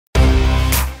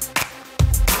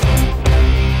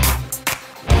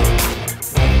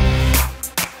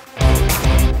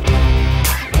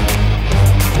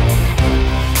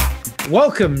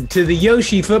Welcome to the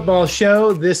Yoshi Football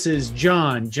Show. This is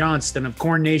Jon Johnston of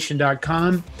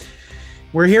CornNation.com.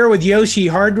 We're here with Yoshi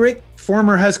Hardrick,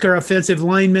 former Husker offensive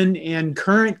lineman and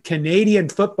current Canadian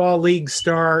Football League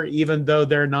star, even though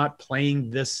they're not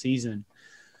playing this season.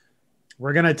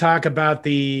 We're going to talk about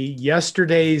the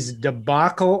yesterday's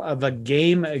debacle of a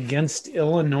game against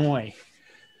Illinois.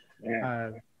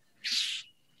 I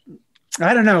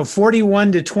don't know,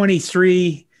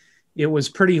 41-23. It was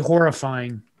pretty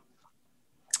horrifying.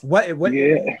 What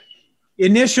Yeah.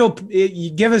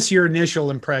 You give us your initial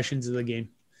impressions of the game.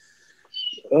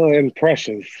 Oh,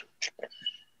 impressions.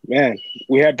 Man,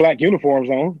 we had black uniforms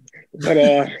on. But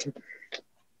I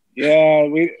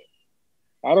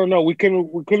don't know. We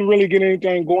couldn't really get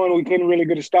anything going. We couldn't really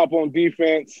get a stop on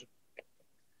defense.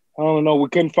 I don't know. We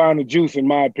couldn't find the juice, in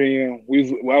my opinion.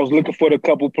 I was looking for the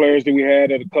couple players that we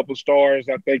had at a couple stars.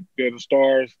 I think they're the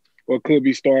stars or could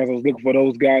be stars. I was looking for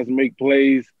those guys to make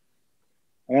plays.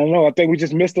 I don't know. I think we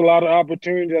just missed a lot of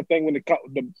opportunities. I think when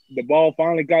the ball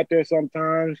finally got there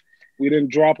sometimes, we didn't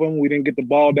drop them. We didn't get the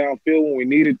ball downfield when we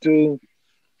needed to.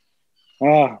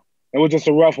 It was just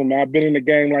a rough one, man. I've been in a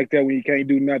game like that when you can't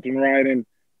do nothing right. And,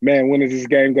 man, when is this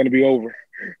game going to be over?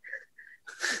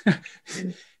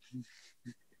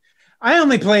 I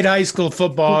only played high school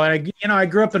football. And I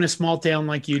grew up in a small town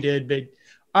like you did, but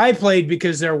I played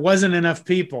because there wasn't enough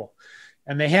people.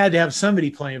 And they had to have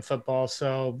somebody playing football.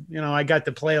 So, I got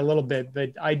to play a little bit.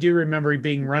 But I do remember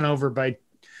being run over by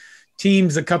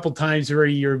teams a couple times where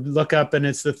you look up and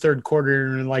it's the third quarter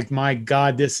and like, my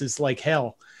God, this is like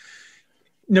hell.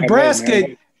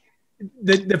 Nebraska,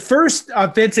 the first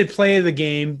offensive play of the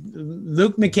game,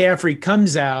 Luke McCaffrey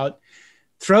comes out,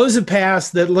 throws a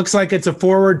pass that looks like it's a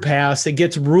forward pass. It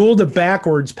gets ruled a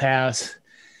backwards pass.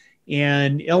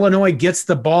 And Illinois gets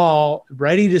the ball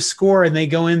ready to score, and they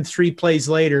go in 3 plays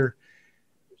later.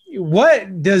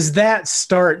 What does that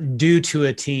start do to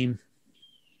a team?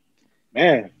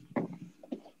 Man,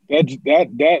 that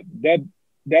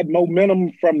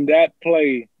momentum from that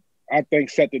play, I think,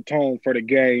 set the tone for the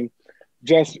game.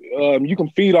 Just you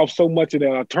can feed off so much of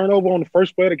that. A turnover on the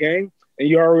first play of the game, and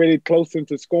you're already close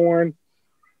into scoring,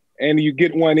 and you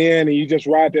get one in, and you just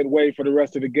ride that way for the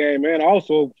rest of the game. And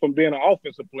also, from being an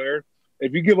offensive player,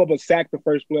 if you give up a sack the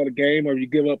first play of the game, or you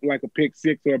give up like a pick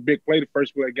six or a big play the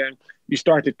first play of the game, you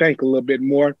start to think a little bit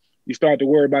more. You start to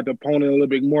worry about the opponent a little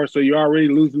bit more. So you're already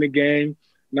losing the game.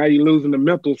 Now you're losing the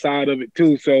mental side of it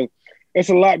too. So it's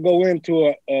a lot go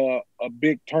into a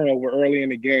big turnover early in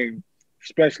the game,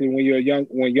 especially when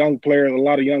young players, a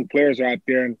lot of young players are out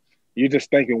there, and you're just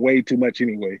thinking way too much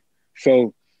anyway.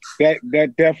 So that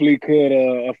definitely could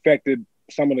affected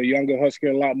some of the younger Husker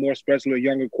a lot more, especially a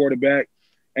younger quarterback.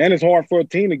 And it's hard for a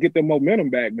team to get the momentum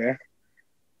back, man.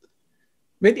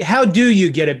 But how do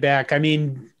you get it back? I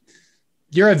mean,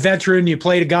 you're a veteran. You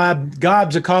played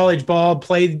gobs of college ball,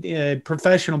 played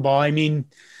professional ball. I mean,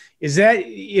 is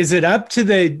it up to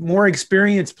the more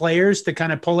experienced players to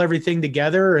kind of pull everything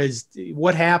together? Or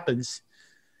what happens?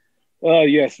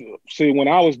 Yes. See, when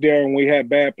I was there and we had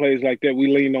bad plays like that, we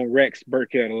leaned on Rex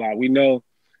Burkhead a lot. We know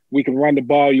we can run the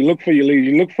ball. You look for your lead.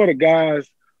 You look for the guys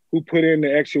who put in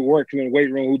the extra work in the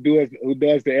weight room, who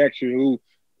does the extra, who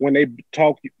when they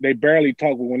talk, they barely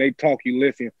talk, but when they talk, you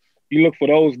listen. You look for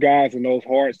those guys in those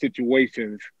hard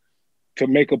situations to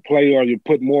make a play, or you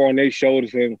put more on their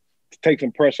shoulders and take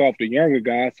some pressure off the younger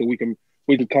guys so we can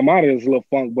come out of this little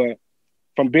funk. But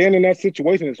from being in that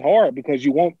situation, it's hard because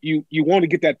you want to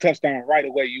get that touchdown right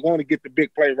away. You want to get the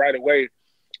big play right away.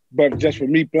 But just for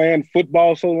me playing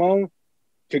football so long,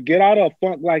 to get out of a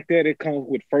funk like that, it comes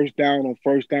with first down,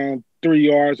 3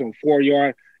 yards on 4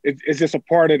 yards. It's just a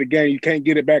part of the game. You can't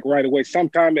get it back right away.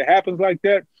 Sometimes it happens like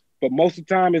that, but most of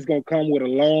the time it's going to come with a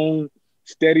long,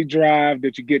 steady drive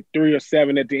that you get 3 or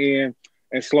 7 at the end,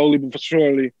 and slowly but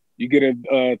surely you get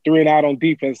a 3 and out on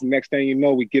defense. The next thing you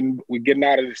know, we're getting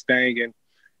out of this thing, and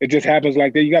it just happens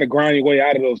like that. You got to grind your way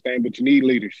out of those things, but you need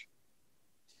leaders.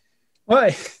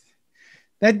 Well,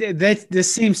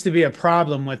 this seems to be a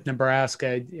problem with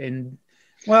Nebraska. And,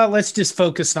 well, let's just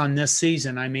focus on this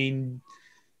season. I mean,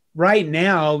 right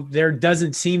now, there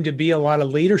doesn't seem to be a lot of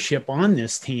leadership on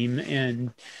this team.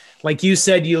 And like you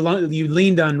said, you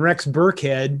leaned on Rex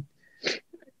Burkhead.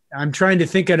 I'm trying to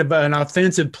think of an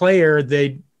offensive player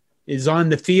that is on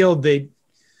the field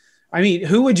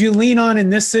who would you lean on in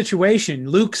this situation?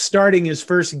 Luke starting his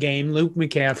first game, Luke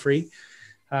McCaffrey.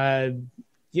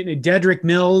 Dedrick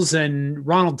Mills and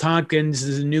Ronald Tompkins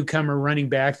is a newcomer running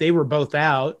back. They were both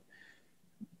out.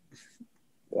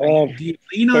 Do you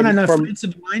lean on an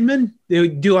offensive lineman?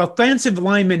 Do offensive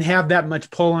linemen have that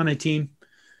much pull on a team?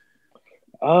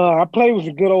 I played with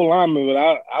a good old lineman, but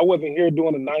I wasn't here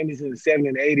during the 90s and the 70s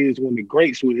and 80s when the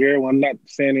greats were here. Well, I'm not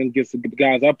saying it against the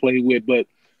guys I played with, but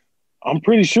I'm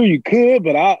pretty sure you could,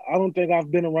 but I don't think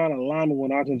I've been around a lineman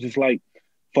when I can just like,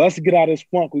 for us to get out of this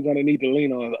funk, we're going to need to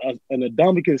lean on an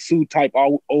Adamika Sue type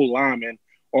old lineman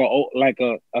or like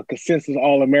a consensus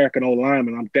All-American old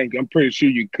lineman. I'm pretty sure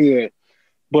you could.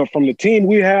 But from the team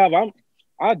we have,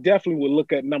 I definitely would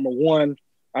look at number one.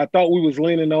 I thought we was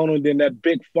leaning on him. Then that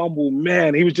big fumble,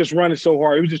 man, he was just running so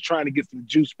hard. He was just trying to get some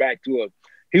juice back to us.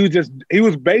 He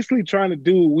was basically trying to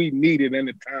do what we needed in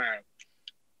the time.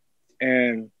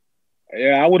 And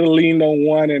yeah, I would have leaned on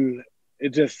one, and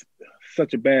it just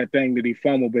such a bad thing that he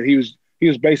fumbled. But he was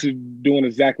basically doing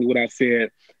exactly what I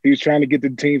said. He was trying to get the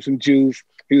team some juice.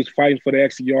 He was fighting for the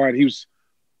extra yard.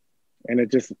 And it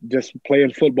just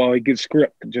playing football, he gets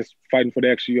script, just fighting for the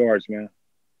extra yards, man.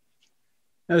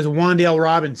 That was Wan'Dale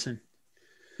Robinson.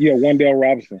 Yeah, Wan'Dale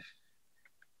Robinson.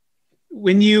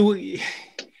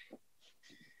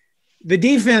 The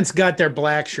defense got their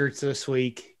black shirts this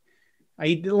week.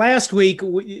 Last week,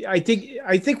 I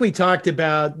think we talked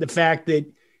about the fact that,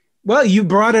 well, you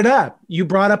brought it up. You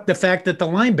brought up the fact that the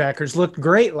linebackers looked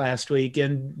great last week,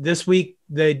 and this week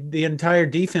the entire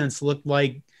defense looked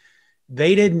like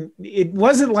it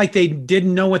wasn't like they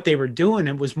didn't know what they were doing.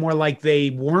 It was more like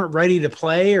they weren't ready to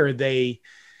play, or they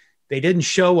didn't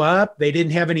show up. They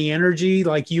didn't have any energy.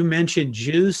 Like you mentioned,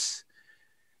 juice.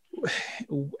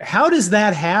 How does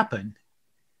that happen?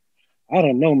 I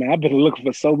don't know, man. I've been looking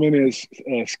for so many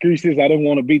excuses. I didn't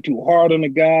want to be too hard on the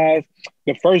guys.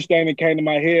 The first thing that came to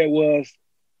my head was,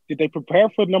 did they prepare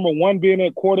for number one being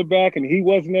at quarterback and he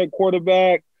wasn't at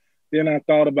quarterback? Then I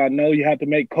thought about, no, you have to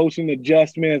make coaching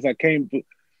adjustments. I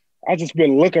just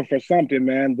been looking for something,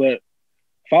 man. But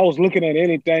if I was looking at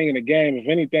anything in the game, if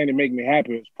anything to make me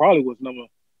happy, it probably was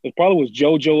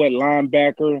JoJo at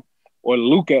linebacker or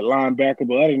Luke at linebacker.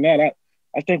 But other than that,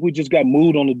 I think we just got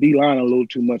moved on the D-line a little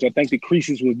too much. I think the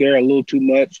creases was there a little too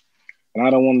much. And I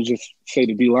don't want to just say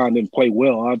the D-line didn't play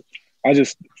well. I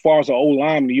just, as far as the old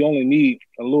lineman, you only need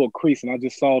a little crease. And I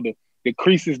just saw the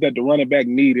creases that the running back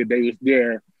needed. They was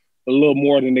there a little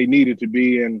more than they needed to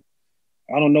be. And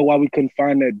I don't know why we couldn't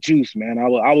find that juice, man. I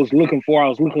was looking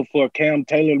for Cam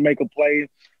Taylor to make a play.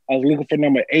 I was looking for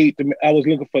number 8. I was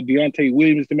looking for Deontay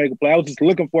Williams to make a play. I was just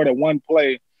looking for that one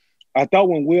play. I thought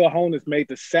when Will Honus made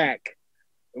the sack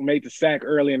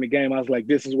early in the game, I was like,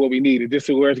 this is what we needed. This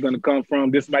is where it's going to come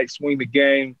from. This might swing the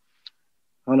game.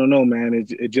 I don't know, man.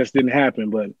 It just didn't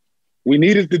happen. But we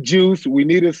needed the juice. We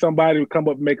needed somebody to come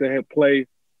up and make a head play.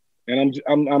 And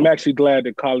I'm actually glad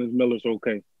that Collins Miller's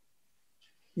okay.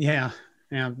 Yeah,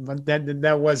 but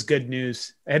that was good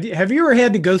news. Have you ever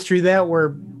had to go through that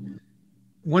where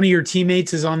one of your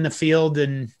teammates is on the field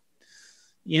and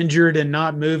injured and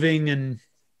not moving? And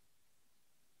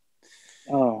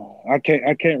I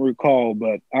can't recall,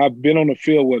 but I've been on the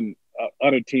field when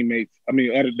other teammates. I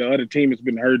mean, the other team has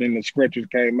been hurt and the stretchers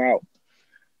came out.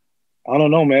 I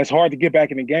don't know, man. It's hard to get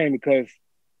back in the game because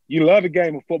you love the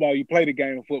game of football. You play the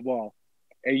game of football.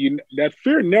 And that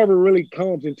fear never really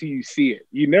comes until you see it.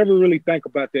 You never really think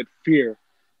about that fear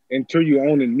until you're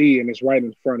on the knee and it's right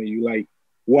in front of you. Like,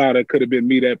 wow, that could have been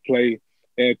me that play.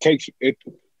 And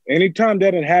anytime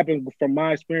that had happened, from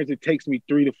my experience, it takes me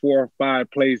 3 to 4 or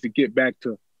 5 plays to get back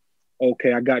to,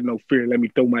 okay, I got no fear. Let me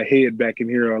throw my head back in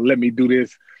here, or let me do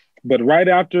this. But right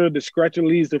after the stretcher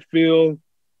leaves the field,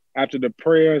 after the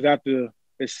prayers, after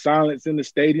there's silence in the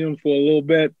stadium for a little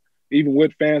bit, even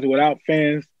with fans or without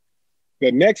fans,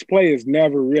 the next play is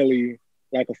never really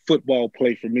like a football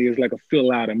play for me. It's like a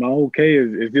fill out. Am I okay?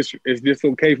 Is this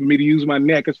okay for me to use my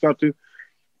neck or something?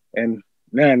 And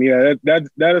man, yeah,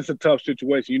 that is a tough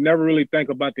situation. You never really think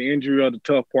about the injury or the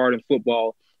tough part in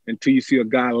football until you see a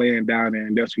guy laying down there,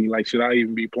 and that's when you're like, should I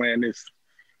even be playing this?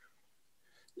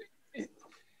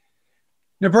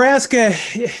 Nebraska,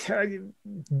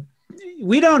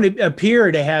 we don't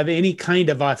appear to have any kind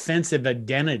of offensive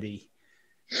identity.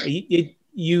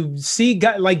 You see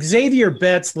guys like Xavier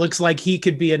Betts looks like he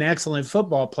could be an excellent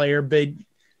football player, but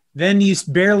then you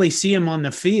barely see him on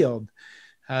the field.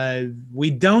 We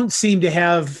don't seem to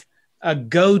have a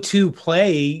go-to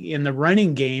play in the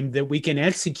running game that we can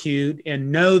execute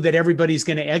and know that everybody's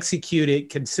going to execute it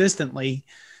consistently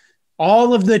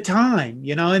all of the time,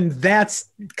 and that's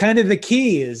kind of the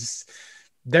key is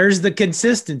there's the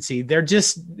consistency.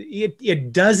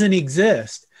 It doesn't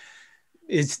exist.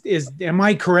 Am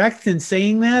I correct in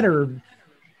saying that, or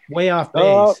way off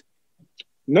base?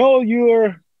 No,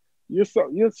 you're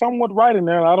somewhat right in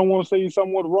there. I don't want to say you're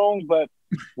somewhat wrong, but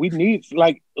we need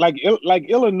like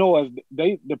Illinois.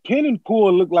 The pin and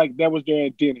pull looked like that was their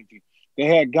identity. They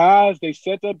had guys, they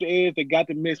set up the edge, they got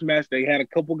the mismatch. They had a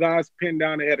couple guys pinned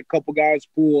down, they had a couple guys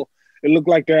pull. It looked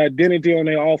like their identity on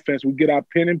their offense. We get our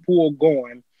pin and pull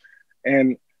going.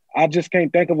 And I just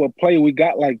can't think of a play we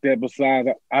got like that besides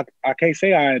I can't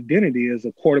say our identity is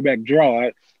a quarterback draw.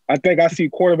 I think I see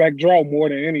quarterback draw more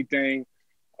than anything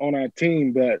on our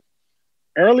team. But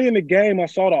early in the game, I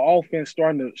saw the offense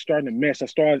starting to mesh. I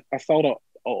saw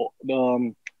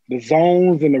the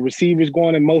zones and the receivers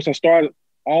going in motion. I started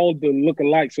all the look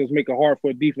alike, so it's making it hard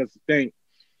for a defense to think.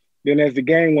 Then as the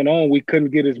game went on, we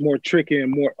couldn't get as more tricky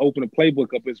and more open the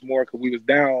playbook up as more because we was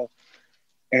down.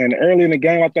 And early in the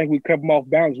game, I think we kept them off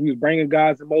balance. We was bringing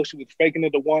guys in motion. We was faking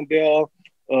it to Wandale.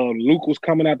 Luke was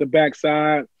coming out the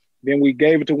backside. Then we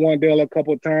gave it to Wandale a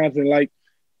couple of times. And, like,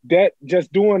 that,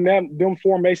 just doing them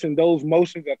formation, those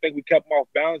motions, I think we kept them off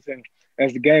balance. And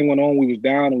as the game went on, we was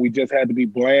down and we just had to be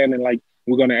bland and, like,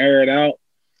 we're going to air it out.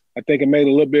 I think it made it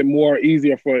a little bit more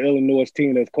easier for an Illinois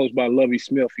team that's coached by Lovie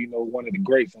Smith, one of the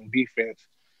greats on defense.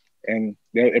 And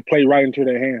it played right into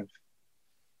their hands.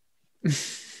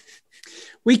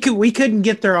 We couldn't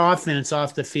get their offense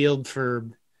off the field for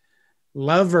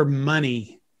love or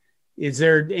money. Is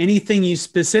there anything you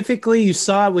specifically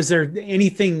saw? Was there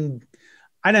anything?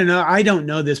 I don't know. I don't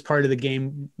know this part of the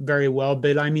game very well,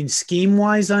 but I mean, scheme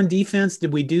wise on defense,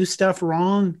 did we do stuff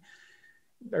wrong,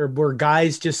 or were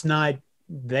guys just not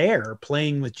there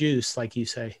playing with juice, like you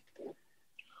say?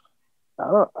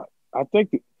 I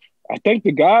think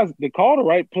the guys, they called the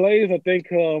right plays. I think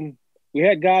we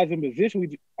had guys in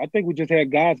position. I think we just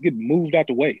had guys get moved out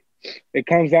the way. It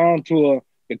comes down to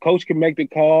the coach can make the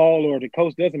call, or the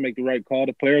coach doesn't make the right call.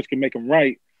 The players can make them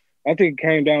right. I think it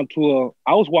came down to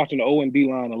I was watching the O&D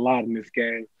line a lot in this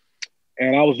game,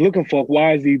 and I was looking for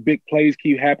why is these big plays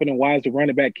keep happening? Why is the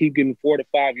running back keep getting 4 to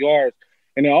 5 yards?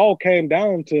 And it all came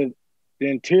down to the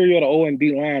interior of the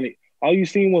O&D line. All you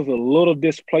seen was a little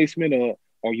displacement, a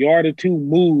yard or two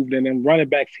moved, and then running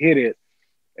backs hit it.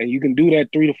 And you can do that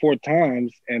 3 to 4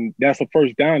 times, and that's a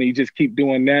first down. And you just keep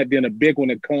doing that. Then a big one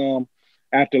to come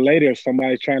after later. If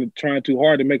somebody's trying too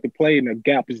hard to make the play, and the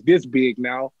gap is this big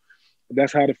now.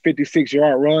 That's how the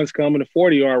 56-yard runs come and the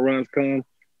 40-yard runs come,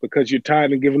 because you're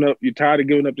tired of giving up. You're tired of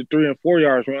giving up the 3 and 4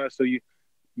 yards runs. So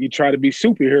you try to be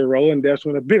superhero, and that's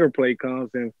when a bigger play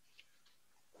comes. And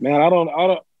man,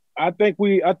 I think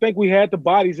we had the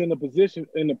bodies in the position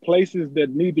in the places that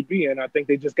need to be in. I think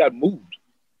they just got moved.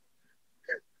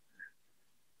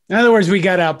 In other words, we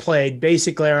got outplayed,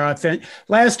 basically, our offense.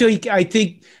 Last week, I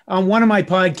think on one of my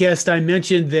podcasts, I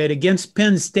mentioned that against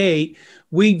Penn State,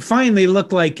 we finally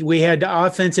looked like we had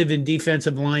offensive and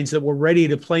defensive lines that were ready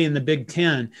to play in the Big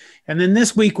Ten. And then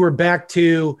this week, we're back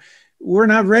to we're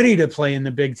not ready to play in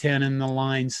the Big Ten in the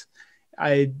lines.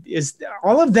 Is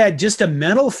all of that just a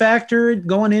mental factor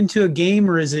going into a game,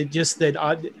 or is it just that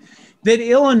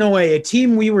Illinois, a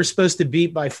team we were supposed to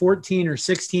beat by 14 or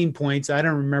 16 points, I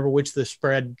don't remember which the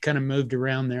spread kind of moved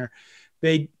around there.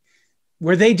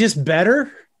 Were they just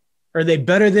better? Are they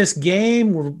better this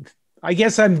game? I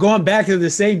guess I'm going back to the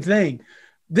same thing.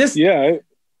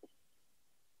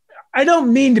 I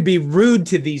don't mean to be rude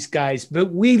to these guys,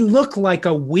 but we look like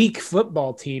a weak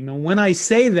football team. And when I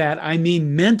say that, I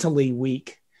mean mentally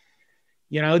weak.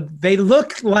 They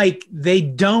look like they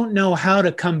don't know how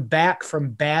to come back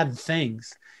from bad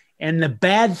things. And the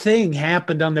bad thing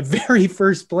happened on the very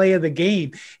first play of the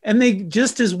game. And they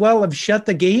just as well have shut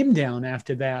the game down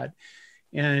after that.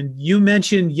 And you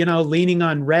mentioned, leaning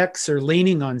on Rex or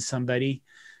leaning on somebody.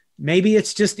 Maybe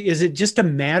is it just a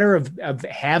matter of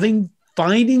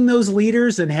finding those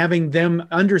leaders and having them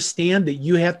understand that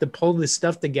you have to pull this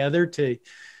stuff together to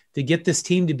get this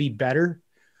team to be better?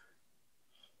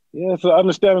 Yeah, so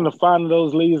understanding the finding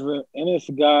those leads, and it's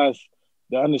guys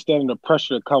that understanding the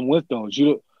pressure that come with those.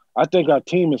 I think our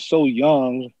team is so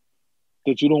young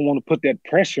that you don't want to put that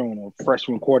pressure on a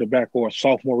freshman quarterback or a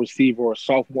sophomore receiver or a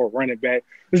sophomore running back.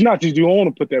 It's not that you don't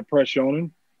want to put that pressure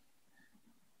on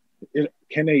them.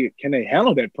 Can they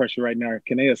handle that pressure right now?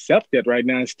 Can they accept that right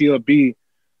now and still be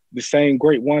the same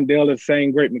great Wandale, the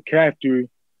same great McCaffrey,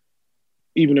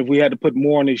 even if we had to put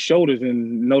more on his shoulders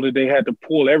and know that they had to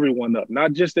pull everyone up,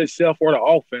 not just themselves or the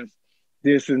offense,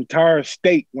 this entire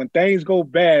state. When things go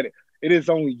bad, it is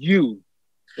on you.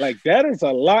 Like, that is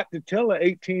a lot to tell an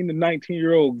 18 to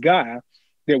 19-year-old guy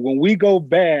that when we go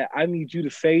bad, I need you to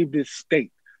save this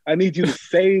state. I need you to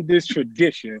save this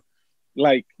tradition.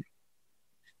 Like,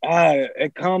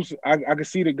 it comes – I can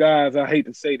see the guys – I hate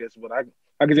to say this, but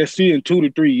I can just see in 2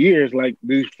 to 3 years, like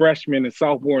these freshmen and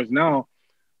sophomores now,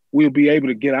 we'll be able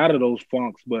to get out of those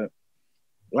funks. But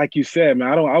like you said,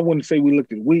 man, I wouldn't say we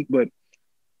looked weak, but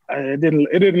it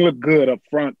didn't look good up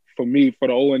front for me, for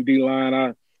the O&D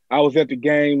line. I was at the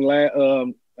game.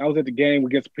 I was at the game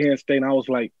against Penn State, and I was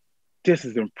like, "This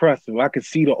is impressive." I could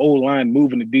see the O line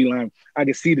moving the D line. I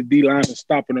could see the D line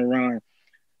stopping the run.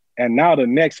 And now the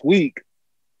next week,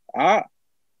 I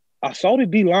saw the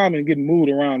D lineman getting moved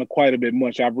around quite a bit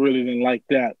much. I really didn't like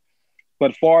that.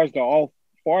 But far as the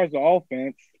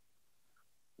offense,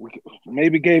 we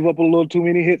maybe gave up a little too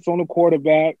many hits on the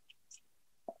quarterback.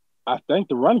 I think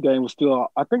the run game was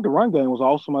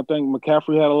awesome. I think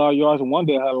McCaffrey had a lot of yards, and one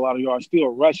day had a lot of yards still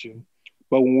rushing.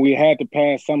 But when we had to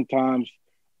pass, sometimes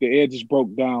the edges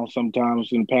broke down sometimes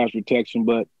in pass protection.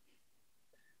 But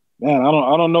man, I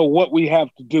don't know what we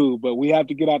have to do, but we have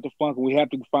to get out the funk, and we have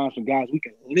to find some guys we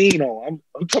can lean on.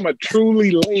 I'm talking about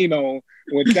truly lean on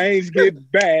when things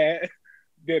get bad.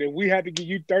 That if we have to give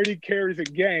you 30 carries a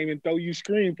game and throw you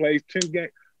screenplays 10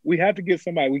 games, we have to get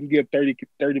somebody we can give 30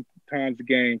 times a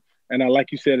game. And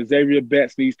like you said, Xavier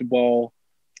Betts needs the ball.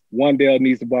 Wandale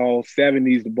needs the ball. Seven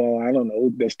needs the ball. I don't know.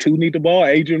 Does two need the ball?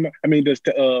 Does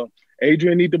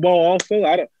Adrian need the ball also?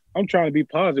 I'm trying to be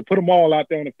positive. Put them all out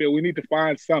there on the field. We need to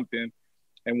find something.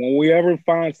 And when we ever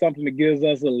find something that gives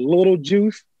us a little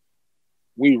juice,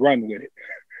 we run with it.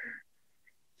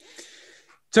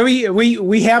 So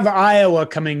we have Iowa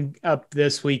coming up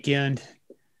this weekend.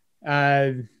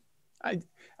 I'm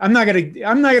not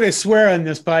gonna swear on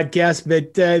this podcast,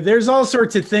 but there's all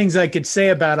sorts of things I could say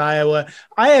about Iowa.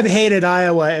 I have hated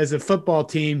Iowa as a football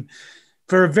team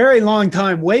for a very long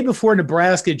time, way before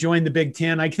Nebraska joined the Big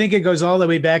Ten. I think it goes all the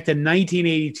way back to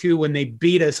 1982 when they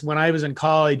beat us when I was in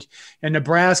college, and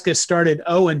Nebraska started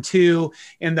 0-2,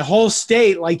 and the whole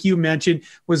state, like you mentioned,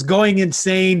 was going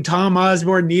insane. Tom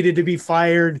Osborne needed to be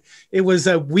fired. It was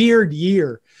a weird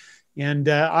year, and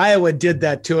Iowa did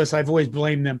that to us. I've always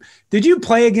blamed them. Did you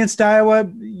play against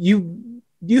Iowa? You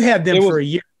had them for a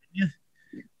year. Yeah,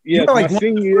 you were like one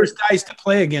of the first guys to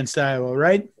play against Iowa,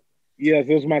 right? Yes,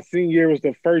 it was my senior year. It was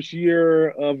the first year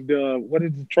of what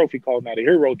is the trophy called now? The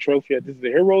Hero Trophy. This is the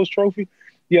Heroes Trophy.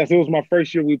 Yes, it was my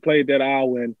first year we played that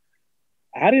Iowa, and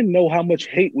I didn't know how much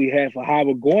hate we had for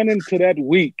Iowa going into that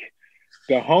week.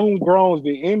 The homegrowns,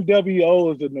 the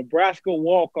NWOs, the Nebraska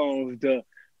walk-ons, the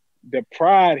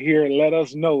pride here let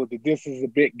us know that this is a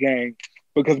big game.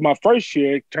 Because my first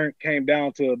year came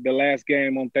down to the last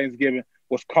game on Thanksgiving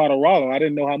was Colorado. I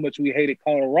didn't know how much we hated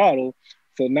Colorado.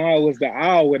 So now it was the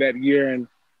Iowa that year, and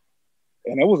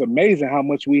it was amazing how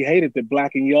much we hated the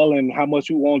black and yellow and how much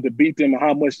we wanted to beat them and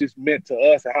how much this meant to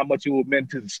us and how much it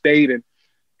meant to the state. And,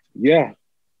 yeah,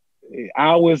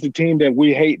 Iowa is the team that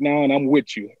we hate now, and I'm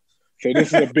with you. So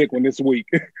this is a big one this week.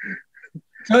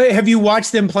 So have you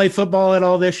watched them play football at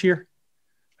all this year?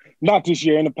 Not this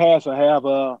year. In the past, I have.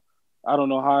 I don't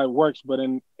know how it works, but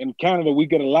in Canada, we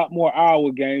get a lot more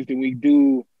Iowa games than we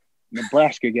do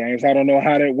Nebraska games. I don't know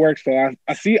how that works. So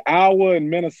I see Iowa and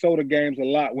Minnesota games a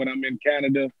lot when I'm in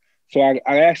Canada. So I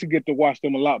actually get to watch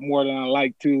them a lot more than I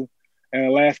like to. And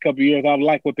the last couple of years, I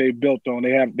like what they built on.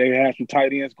 They had some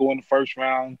tight ends go in the first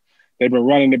round. They've been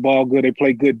running the ball good. They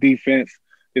play good defense.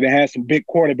 They had some big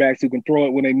quarterbacks who can throw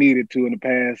it when they needed to in the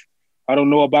past. I don't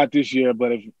know about this year,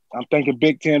 but if I'm thinking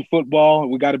Big Ten football,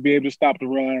 we got to be able to stop the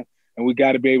run, and we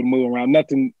got to be able to move around.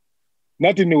 Nothing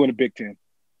new in the Big Ten.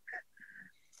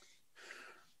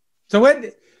 So what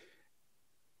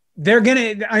they're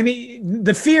going to – I mean,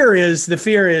 the fear is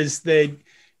that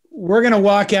we're going to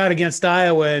walk out against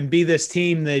Iowa and be this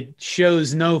team that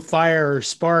shows no fire or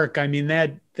spark. I mean,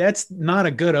 that's not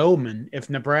a good omen if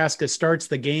Nebraska starts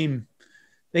the game.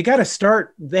 They got to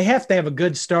start – they have to have a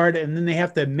good start, and then they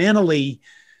have to mentally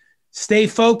stay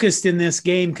focused in this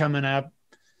game coming up.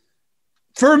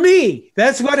 For me,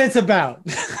 that's what it's about.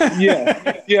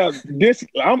 Yeah.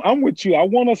 I'm with you. I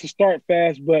want us to start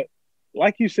fast, but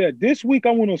like you said, this week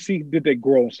I want to see did they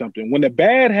grow on something. When the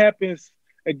bad happens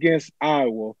against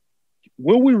Iowa,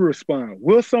 will we respond?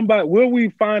 Will we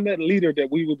find that leader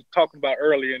that we were talking about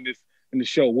earlier in the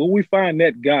show? Will we find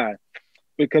that guy?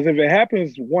 Because if it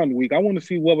happens one week, I want to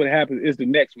see what would happen is the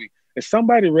next week. Is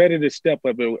somebody ready to step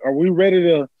up? Are we ready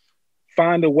to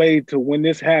find a way to when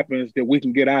this happens that we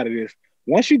can get out of this?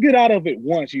 Once you get out of it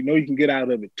once, you know you can get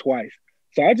out of it twice.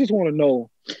 So I just want to know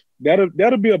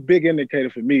that'll be a big indicator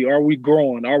for me. Are we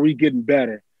growing? Are we getting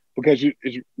better? Because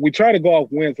we try to go off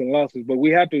wins and losses, but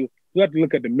we have to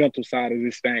look at the mental side of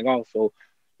this thing also.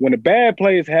 When the bad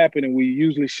plays happen and we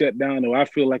usually shut down, or I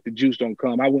feel like the juice don't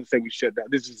come. I wouldn't say we shut down.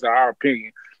 This is our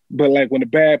opinion. But like when the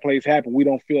bad plays happen, we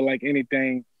don't feel like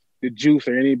anything, the juice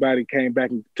or anybody came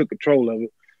back and took control of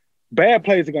it. Bad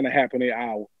plays are going to happen in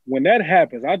Iowa. When that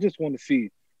happens, I just want to see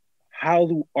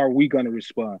how are we going to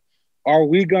respond? Are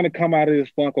we going to come out of this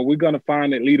funk? Are we going to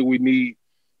find that leader we need?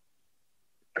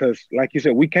 because, like you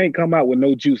said, we can't come out with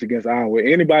no juice against Iowa.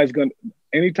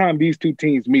 Anytime these two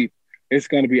teams meet, it's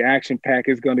going to be action-packed.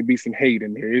 It's going to be some hate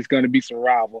in here. It's going to be some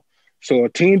rival. So a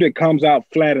team that comes out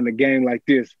flat in a game like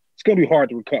this, it's going to be hard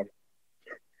to recover.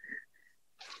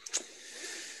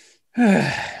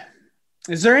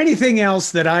 Is there anything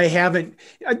else that I haven't?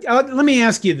 Let me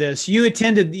ask you this. You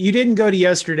didn't go to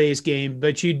yesterday's game,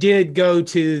 but you did go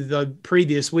to the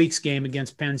previous week's game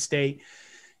against Penn State.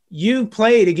 You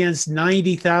played against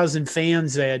 90,000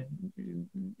 fans at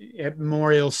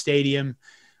Memorial Stadium.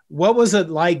 What was it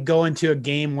like going to a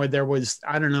game where there was,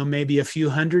 I don't know, maybe a few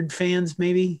hundred fans,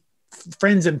 maybe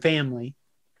friends and family,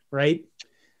 right?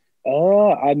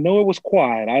 I know it was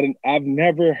quiet. I've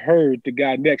never heard the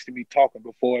guy next to me talking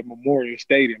before at Memorial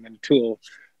Stadium until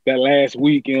that last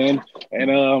weekend.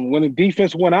 And when the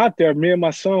defense went out there, me and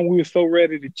my son, we were so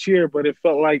ready to cheer, but it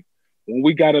felt like when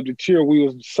we got up to cheer, we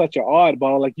was such an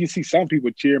oddball. Like you see some people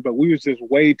cheer, but we was just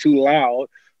way too loud.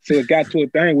 So it got to a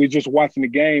thing. We were just watching the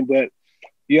game. But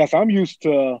yes, I'm used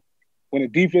to when the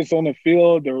defense on the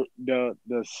field,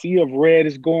 the sea of red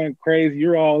is going crazy.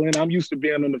 You're all in. I'm used to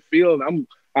being on the field. I'm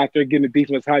out there getting the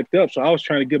defense hyped up. So I was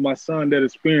trying to give my son that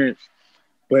experience,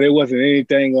 but it wasn't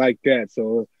anything like that.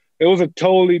 So it was a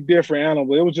totally different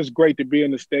animal. It was just great to be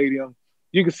in the stadium.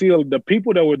 You can see the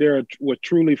people that were there were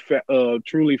truly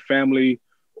family,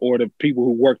 or the people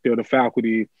who worked there, the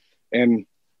faculty, and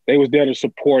they was there to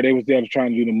support. They was there to try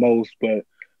and do the most, but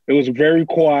it was very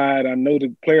quiet. I know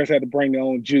the players had to bring their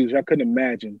own juice. I couldn't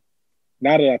imagine.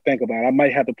 Now that I think about it, I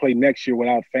might have to play next year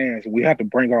without fans. We have to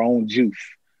bring our own juice.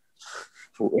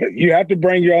 You have to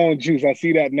bring your own juice. I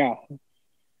see that now.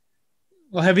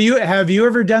 Well, have you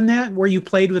ever done that where you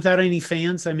played without any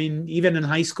fans? I mean, even in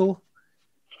high school?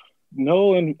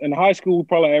 No, in high school, we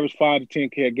probably averaged 5 to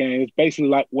 10K a game. It's basically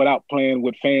like without playing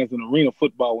with fans in arena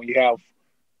football when you have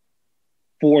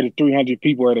 400 to 300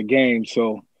 people at a game.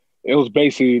 So it was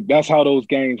basically, that's how those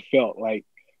games felt. Like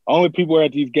only people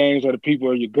at these games are the people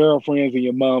are your girlfriends and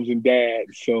your moms and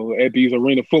dads. So at these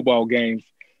arena football games,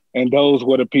 and those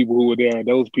were the people who were there.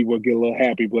 Those people would get a little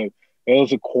happy, but it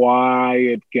was a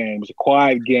quiet game. It was a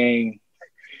quiet game.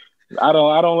 I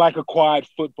don't like a quiet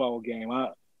football game.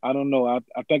 I don't know.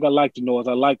 I think I like the noise.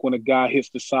 I like when a guy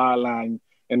hits the sideline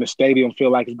and the stadium feel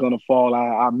like it's gonna fall.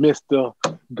 I miss the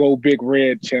go big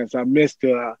red chants. I miss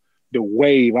the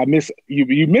wave. I miss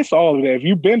you miss all of that. If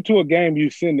you've been to a game,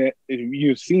 you've seen that. If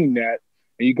you've seen that,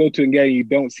 and you go to a game, you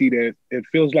don't see that. It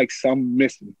feels like something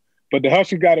missing. But the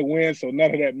Husker got to win, so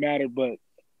none of that mattered. But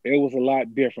it was a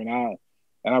lot different.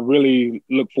 I really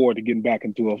look forward to getting back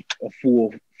into a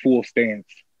full stance.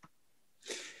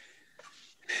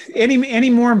 Any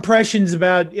more impressions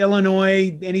about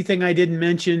Illinois? Anything I didn't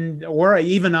mention, or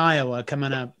even Iowa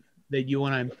coming up that you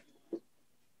want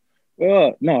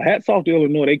to? No, hats off to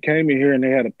Illinois. They came in here and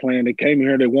they had a plan. They came in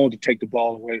here. They wanted to take the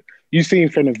ball away. You seen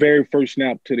from the very first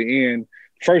snap to the end.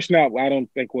 First snap, I don't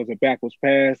think was a backwards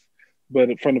pass, but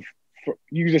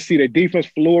you just see the defense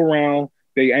flew around.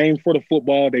 They aimed for the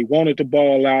football. They wanted the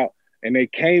ball out, and they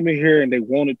came in here and they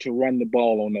wanted to run the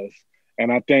ball on us.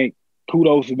 And I think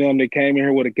kudos to them. They came in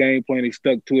here with a game plan. They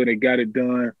stuck to it. They got it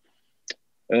done.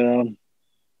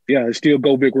 It's still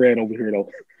go big red over here,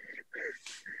 though.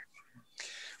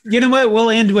 You know what? We'll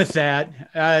end with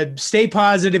that. Stay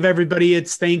positive, everybody.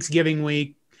 It's Thanksgiving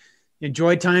week.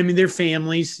 Enjoy time with their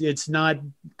families. It's not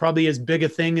probably as big a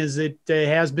thing as it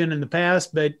has been in the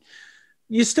past, but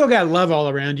you still got love all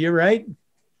around you, right?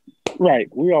 Right.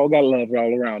 We all got love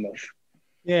all around us.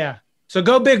 Yeah. So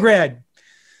go Big Red.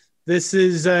 This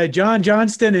is Jon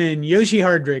Johnston and Yoshi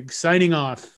Hardrick signing off.